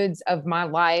worst moods of my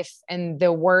life and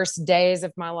the worst days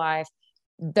of my life,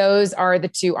 those are the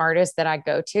two artists that I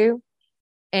go to.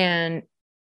 And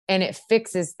it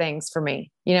fixes things for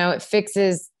me. You know, it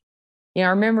fixes, you know,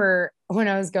 I remember when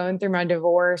I was going through my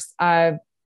divorce, it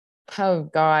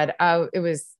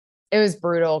was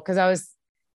brutal, because I was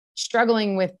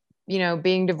struggling with, you know,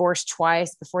 being divorced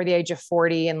twice before the age of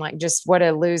 40, and like, just what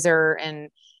a loser. And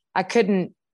I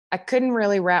couldn't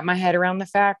really wrap my head around the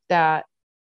fact that,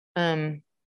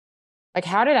 like,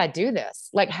 how did I do this?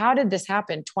 Like, how did this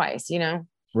happen twice, you know?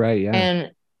 Right. Yeah.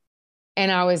 And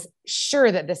I was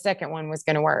sure that the second one was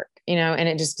going to work, you know, and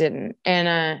it just didn't. And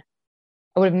I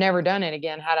would have never done it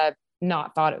again had I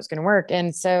not thought it was going to work.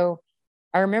 And so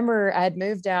I remember I had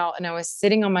moved out and I was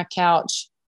sitting on my couch,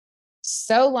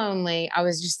 so lonely. I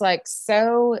was just like,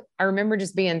 I remember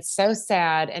just being so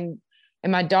sad. And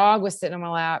my dog was sitting on my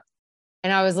lap,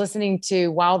 and I was listening to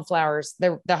Wildflowers,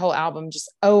 the whole album,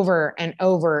 just over and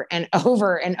over and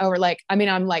over and over. Like, I mean,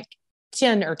 I'm like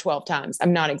 10 or 12 times.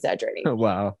 I'm not exaggerating. Oh,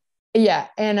 wow. Yeah.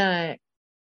 And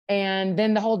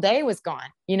then the whole day was gone,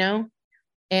 you know?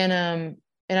 And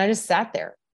I just sat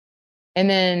there, and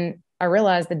then I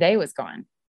realized the day was gone.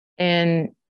 And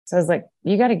so I was like,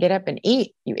 you got to get up and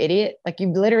eat, you idiot. Like,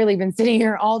 you've literally been sitting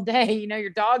here all day. You know,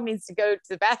 your dog needs to go to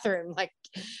the bathroom, like,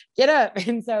 get up.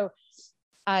 And so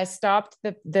I stopped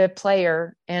the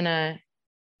player, and I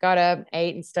got up,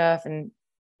 ate and stuff, and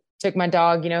took my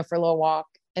dog, you know, for a little walk.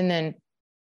 And then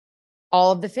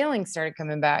all of the feelings started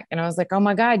coming back. And I was like, oh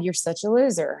my God, you're such a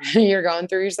loser. You're going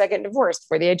through your second divorce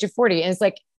before the age of 40. And it's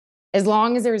like, as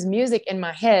long as there's music in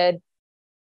my head,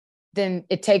 then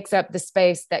it takes up the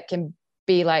space that can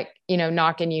be like, you know,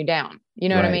 knocking you down. You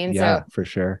know what I mean? Yeah, so for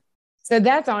sure. So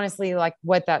that's honestly like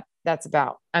what that's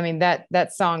about. I mean,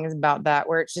 that song is about that,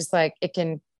 where it's just like, it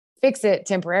can fix it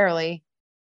temporarily,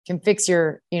 can fix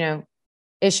your, you know,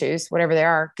 issues, whatever they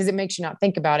are, because it makes you not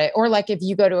think about it. Or like, if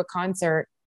you go to a concert,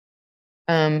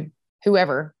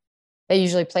 whoever, they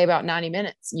usually play about 90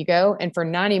 minutes. You go, and for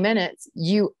 90 minutes,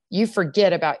 you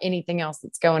forget about anything else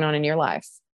that's going on in your life.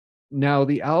 Now,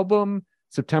 the album,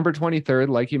 September 23rd,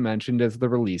 like you mentioned, is the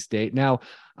release date. Now,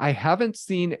 I haven't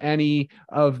seen any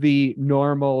of the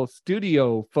normal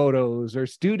studio photos or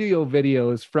studio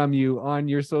videos from you on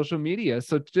your social media.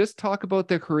 So just talk about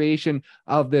the creation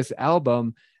of this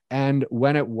album and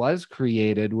when it was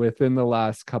created within the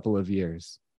last couple of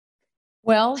years.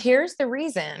 Well, here's the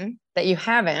reason that you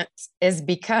haven't, is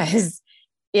because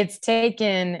it's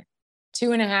taken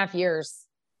 2.5 years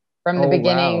from the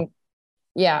beginning. Wow.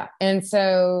 Yeah. And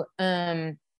so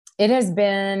it has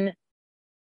been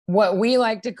what we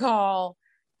like to call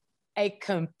a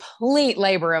complete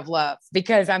labor of love,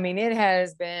 because I mean, it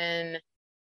has been,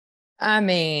 I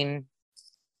mean,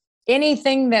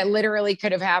 anything that literally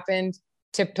could have happened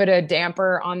to put a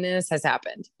damper on this has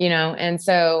happened, you know? And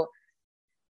so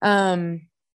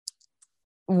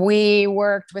we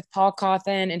worked with Paul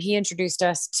Cawthon, and he introduced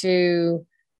us to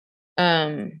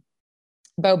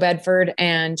Bo Bedford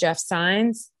and Jeff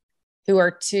Sines, who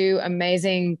are two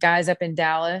amazing guys up in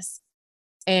Dallas.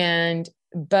 And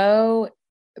Bo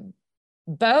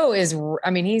is,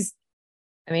 he's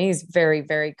very,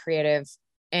 very creative.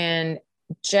 And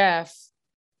Jeff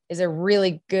is a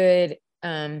really good,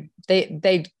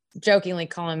 they jokingly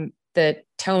call him the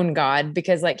tone god,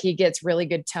 because like, he gets really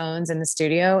good tones in the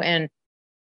studio. And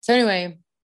so anyway,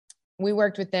 we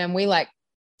worked with them. We like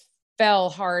fell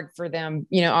hard for them.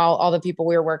 You know, all the people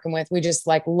we were working with, we just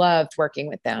like loved working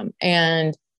with them.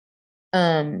 And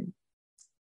then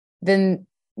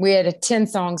we had 10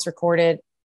 songs recorded,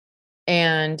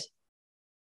 and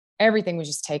everything was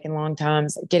just taking long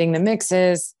times. Getting the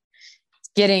mixes,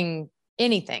 getting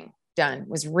anything done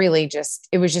was really just,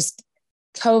 it was just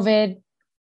COVID.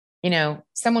 You know,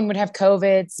 someone would have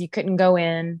COVID, so you couldn't go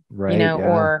in, Right, you know, yeah.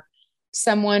 or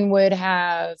someone would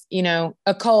have, you know,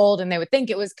 a cold and they would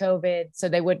think it was COVID, so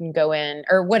they wouldn't go in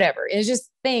or whatever. It was just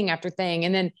thing after thing.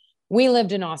 And then we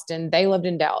lived in Austin, they lived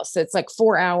in Dallas. So it's like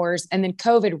 4 hours. And then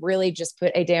COVID really just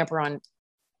put a damper on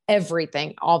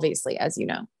everything, obviously, as you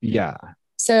know. Yeah.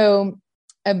 So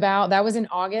that was in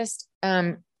August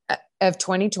of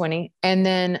 2020. And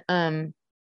then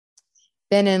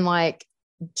in like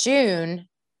June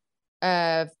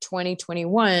of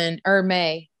 2021 or in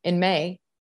May,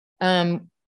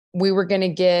 we were going to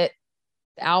get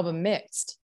the album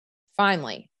mixed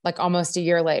finally, like almost a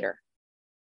year later.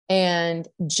 And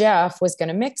Jeff was going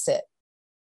to mix it.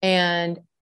 And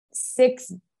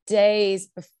 6 days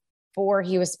before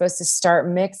he was supposed to start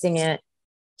mixing it,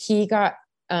 he got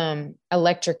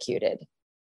electrocuted.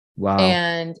 Wow.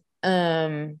 And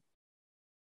I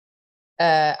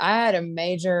had a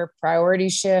major priority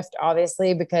shift,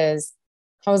 obviously, because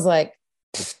I was like,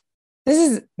 this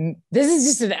is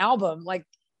just an album. Like,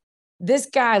 this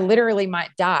guy literally might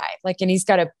die. Like, and he's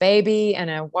got a baby and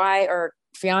a wife or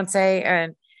fiance.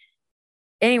 And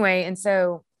anyway, and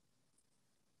so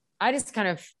I just kind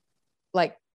of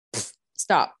like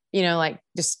stop, you know, like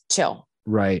just chill.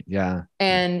 Right. Yeah.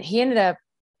 And he ended up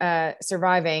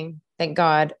surviving, thank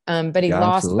God. But Yeah,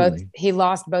 absolutely. he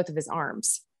lost both of his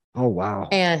arms. Oh, wow.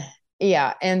 And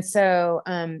yeah. And so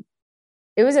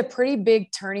it was a pretty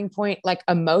big turning point, like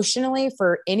emotionally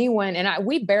for anyone. And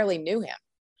we barely knew him,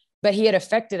 but he had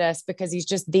affected us because he's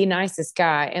just the nicest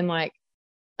guy. And like,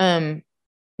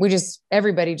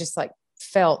 everybody just like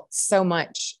felt so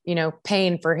much, you know,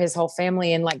 pain for his whole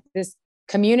family. And like this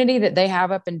community that they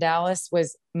have up in Dallas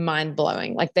was mind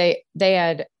blowing. Like they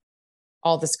had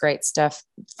all this great stuff,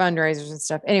 fundraisers and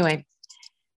stuff. Anyway,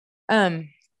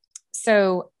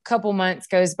 so a couple months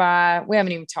goes by. We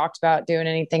haven't even talked about doing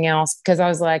anything else because I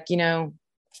was like, you know,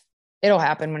 it'll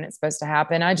happen when it's supposed to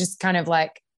happen. I just kind of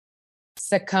like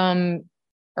succumb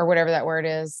or whatever that word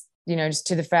is, you know, just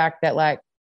to the fact that like,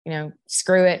 you know,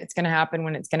 screw it. It's going to happen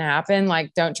when it's going to happen.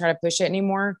 Like, don't try to push it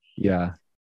anymore. Yeah.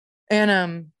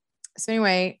 And, so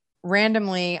anyway,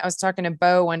 randomly I was talking to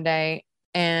Bo one day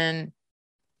and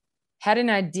had an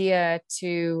idea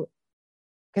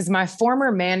because my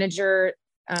former manager,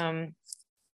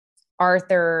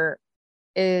 Arthur,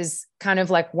 is kind of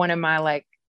like one of my like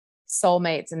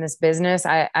soulmates in this business.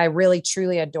 I really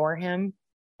truly adore him.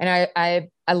 And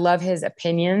I love his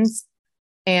opinions.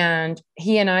 And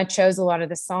he and I chose a lot of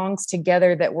the songs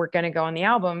together that were going to go on the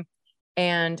album.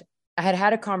 And I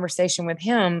had a conversation with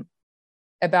him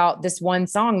about this one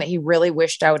song that he really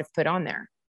wished I would have put on there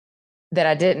that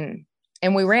I didn't.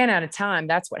 And we ran out of time.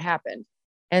 That's what happened.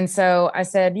 And so I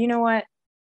said, you know what?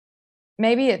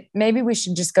 Maybe we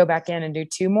should just go back in and do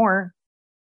 2 more.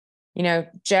 You know,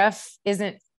 Jeff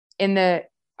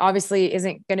obviously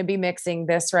isn't going to be mixing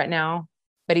this right now,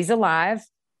 but he's alive.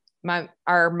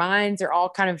 Our minds are all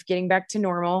kind of getting back to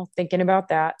normal, thinking about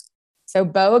that. So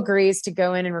Bo agrees to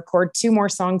go in and record 2 more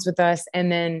songs with us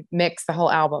and then mix the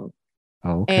whole album.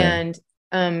 Oh, okay.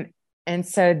 And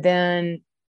so then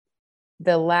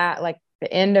the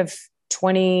end of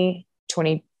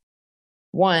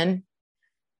 2021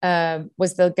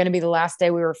 was going to be the last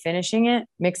day we were mixing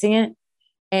it.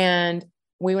 And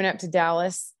we went up to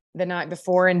Dallas the night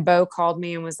before, and Bo called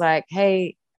me and was like,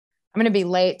 hey, I'm going to be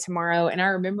late tomorrow. And I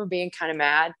remember being kind of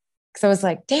mad because I was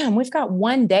like, damn, we've got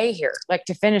 1 day here, like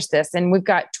to finish this. And we've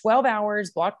got 12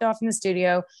 hours blocked off in the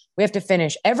studio. We have to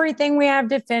finish everything we have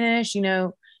to finish, you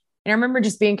know? And I remember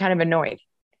just being kind of annoyed.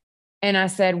 And I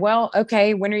said, well,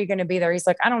 okay, when are you going to be there? He's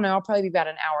like, I don't know. I'll probably be about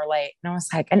an hour late. And I was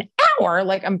like, an hour?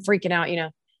 Like, I'm freaking out, you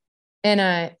know? And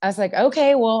I was like,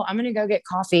 okay, well, I'm going to go get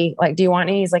coffee. Like, do you want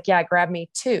any? He's like, yeah, grab me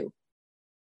 2.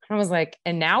 I was like,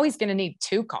 and now he's going to need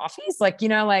 2 coffees? Like, you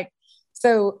know, like,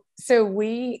 so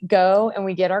we go and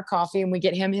we get our coffee and we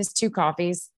get him his 2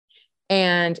 coffees.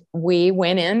 And we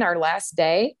went in our last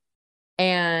day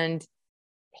and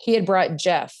he had brought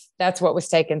Jeff. That's what was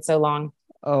taking so long.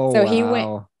 Oh, so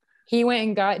wow. he went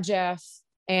and got Jeff,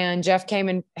 and Jeff came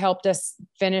and helped us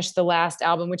finish the last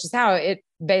album, which is how it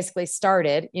basically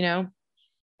started, you know?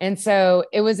 And so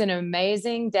it was an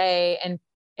amazing day.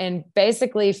 And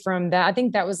basically from that, I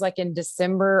think that was like in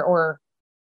December or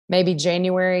maybe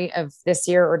January of this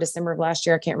year or December of last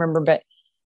year. I can't remember, but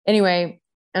anyway,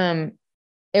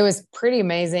 it was pretty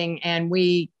amazing. And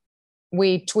we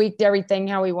tweaked everything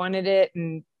how we wanted it.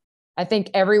 And I think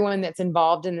everyone that's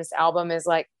involved in this album is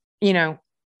like, you know,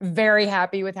 very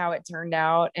happy with how it turned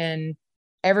out, and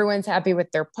everyone's happy with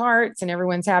their parts, and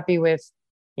everyone's happy with,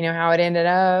 you know, how it ended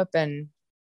up. And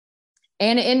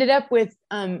it ended up with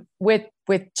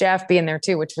Jeff being there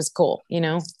too, which was cool, you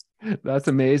know. That's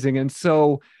amazing. And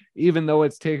so even though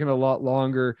it's taken a lot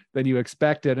longer than you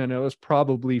expected, and it was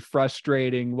probably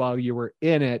frustrating while you were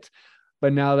in it,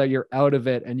 but now that you're out of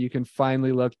it and you can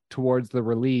finally look towards the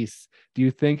release, do you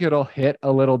think it'll hit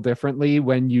a little differently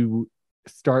when you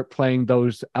start playing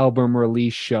those album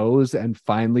release shows and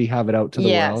finally have it out to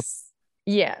the world?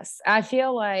 Yes. I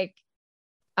feel like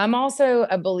I'm also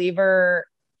a believer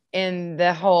in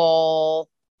the whole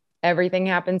everything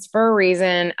happens for a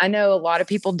reason. I know a lot of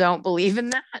people don't believe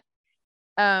in that.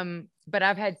 But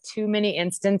I've had too many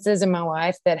instances in my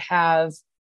life that have,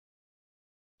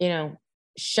 you know,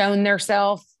 shown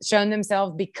themselves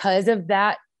because of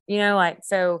that, you know, like,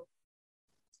 so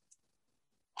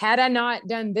had I not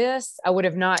done this, I would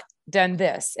have not done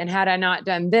this. And had I not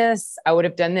done this, I would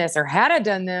have done this. Or had I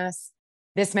done this,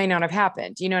 this may not have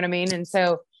happened. You know what I mean? And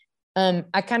so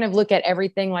I kind of look at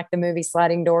everything like the movie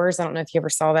Sliding Doors. I don't know if you ever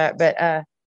saw that, but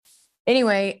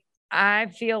anyway, I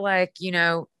feel like, you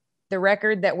know, the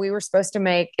record that we were supposed to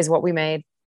make is what we made.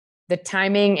 The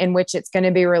timing in which it's going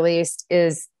to be released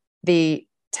is the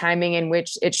timing in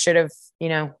which it should have, you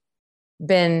know,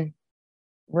 been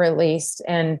released.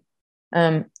 And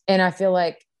I feel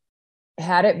like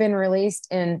had it been released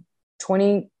in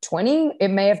 2020, it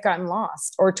may have gotten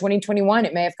lost, or 2021,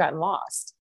 it may have gotten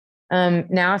lost.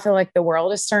 Now I feel like the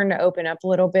world is starting to open up a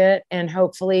little bit, and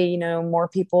hopefully, you know, more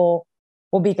people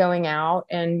will be going out,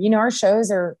 and, you know, our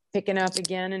shows are picking up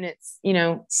again, and it's, you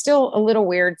know, still a little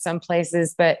weird some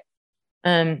places, but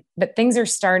things are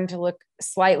starting to look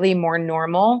slightly more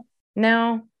normal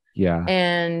now. Yeah.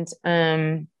 And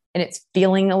it's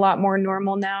feeling a lot more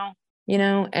normal now, you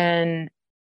know, and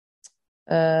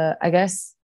I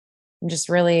guess we've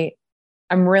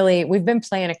been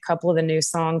playing a couple of the new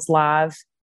songs live,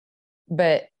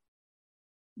 but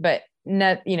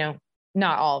not, you know,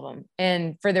 not all of them.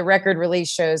 And for the record release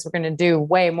shows, we're going to do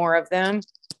way more of them,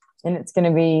 and it's going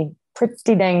to be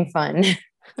pretty dang fun.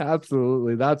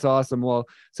 Absolutely. That's awesome. Well,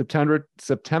 September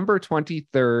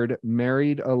 23rd,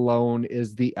 Married Alone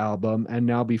is the album. And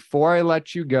now, before I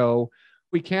let you go,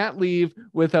 we can't leave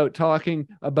without talking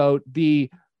about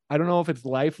I don't know if it's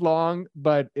lifelong,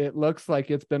 but it looks like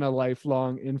it's been a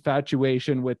lifelong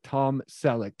infatuation with Tom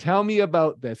Selleck. Tell me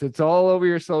about this. It's all over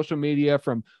your social media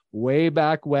from way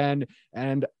back when,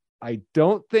 and I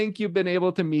don't think you've been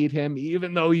able to meet him,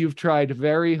 even though you've tried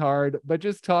very hard, but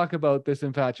just talk about this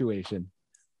infatuation.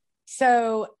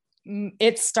 So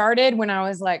it started when I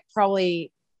was like,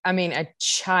 probably, I mean, a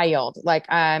child, like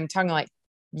I'm talking like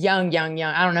young.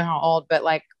 I don't know how old, but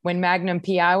like when Magnum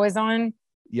PI was on.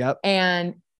 Yep.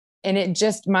 And it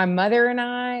just, my mother and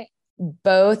I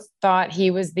both thought he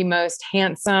was the most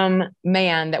handsome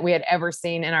man that we had ever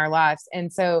seen in our lives.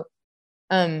 And so,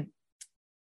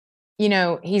 you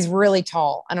know, he's really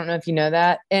tall. I don't know if you know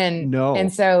that.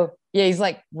 And so, yeah, he's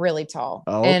like really tall.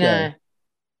 Oh, okay.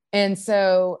 And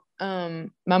so, my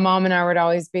mom and I would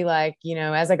always be like, you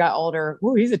know, as I got older,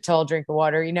 ooh, he's a tall drink of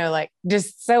water, you know, like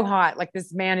just so hot. Like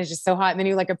this man is just so hot. And then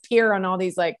he would like appear on all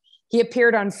these, like he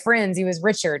appeared on Friends. He was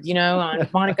Richard, you know, on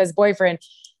Monica's boyfriend.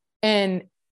 And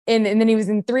then he was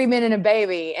in 3 Men and a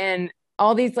Baby, and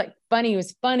all these like he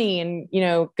was funny and, you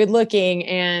know, good looking.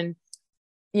 And,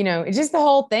 you know, it's just the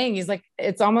whole thing. He's like,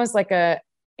 it's almost like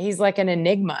he's like an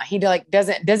enigma. He like,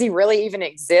 does he really even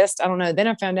exist? I don't know. Then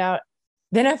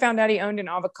I found out he owned an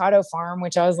avocado farm,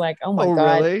 which I was like, oh my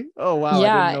God. Really? Oh, wow.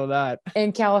 Yeah, I didn't know that.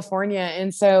 In California.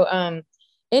 And so,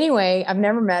 anyway, I've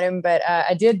never met him, but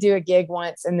I did do a gig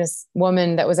once, and this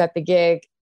woman that was at the gig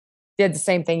did the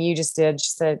same thing you just did. She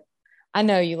said, I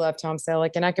know you love Tom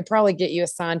Selleck, and I could probably get you a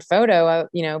signed photo,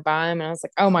 you know, by him. And I was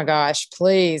like, oh my gosh,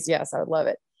 please. Yes, I would love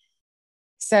it.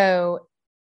 So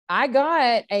I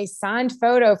got a signed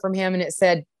photo from him, and it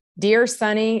said, "Dear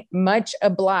Sonny, much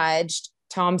obliged,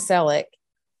 Tom Selleck."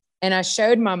 And I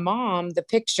showed my mom the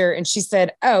picture, and she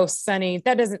said, "Oh, Sonny,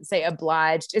 that doesn't say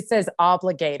obliged. It says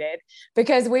obligated,"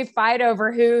 because we fight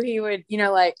over who he would, you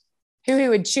know, like who he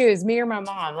would choose, me or my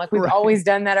mom. Like we've always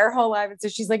done that our whole life. And so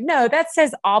she's like, "No, that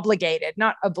says obligated,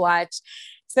 not obliged."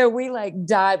 So we like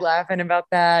died laughing about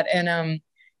that.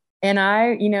 And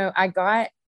I, you know, I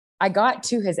got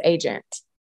to his agent.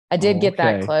 I did get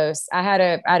that close. I had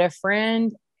a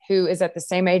friend who is at the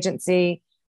same agency,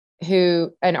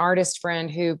 an artist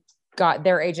friend who got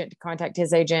their agent to contact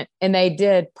his agent, and they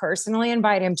did personally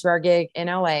invite him to our gig in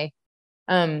LA.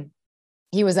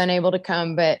 He was unable to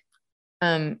come, but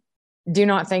do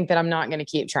not think that I'm not going to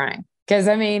keep trying. Because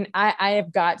I mean, I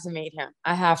have got to meet him.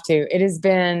 I have to. It has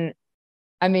been,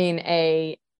 I mean,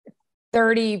 a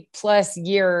 30 plus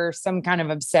year, some kind of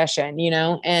obsession,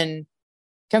 and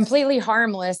completely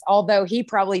harmless, although he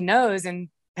probably knows and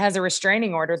has a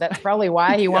restraining order. That's probably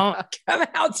why he won't come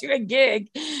out to a gig.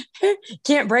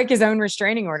 Can't break his own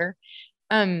restraining order.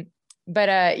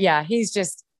 Yeah,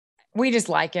 we just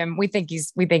like him. We think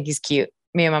he's cute.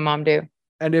 Me and my mom do.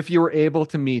 And if you were able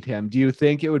to meet him, do you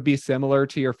think it would be similar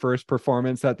to your first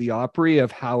performance at the Opry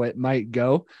of how it might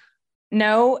go?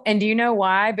 No. And do you know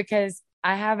why? Because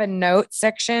I have a note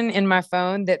section in my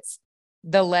phone that's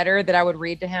the letter that I would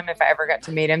read to him if I ever got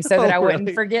to meet him, so that I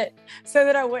wouldn't forget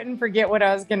what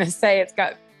I was going to say. It's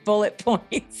got bullet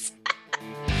points.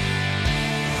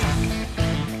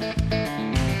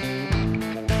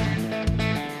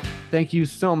 Thank you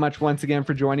so much once again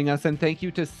for joining us, and thank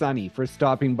you to Sunny for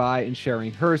stopping by and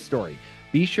sharing her story.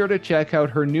 Be sure to check out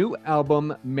her new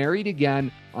album, Married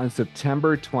Again, on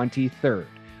September 23rd.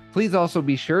 Please also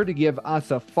be sure to give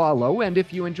us a follow, and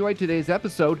if you enjoyed today's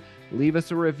episode, leave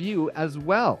us a review as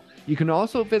well. You can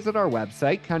also visit our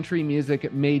website,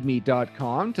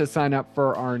 countrymusicmademe.com, to sign up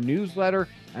for our newsletter,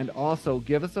 and also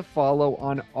give us a follow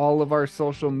on all of our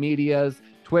social medias,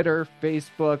 Twitter,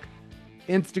 Facebook,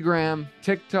 Instagram,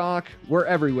 TikTok. We're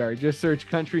everywhere. Just search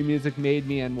Country Music Made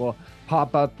Me and we'll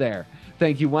pop up there.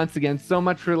 Thank you once again so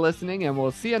much for listening, and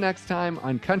we'll see you next time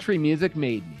on Country Music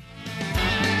Made Me.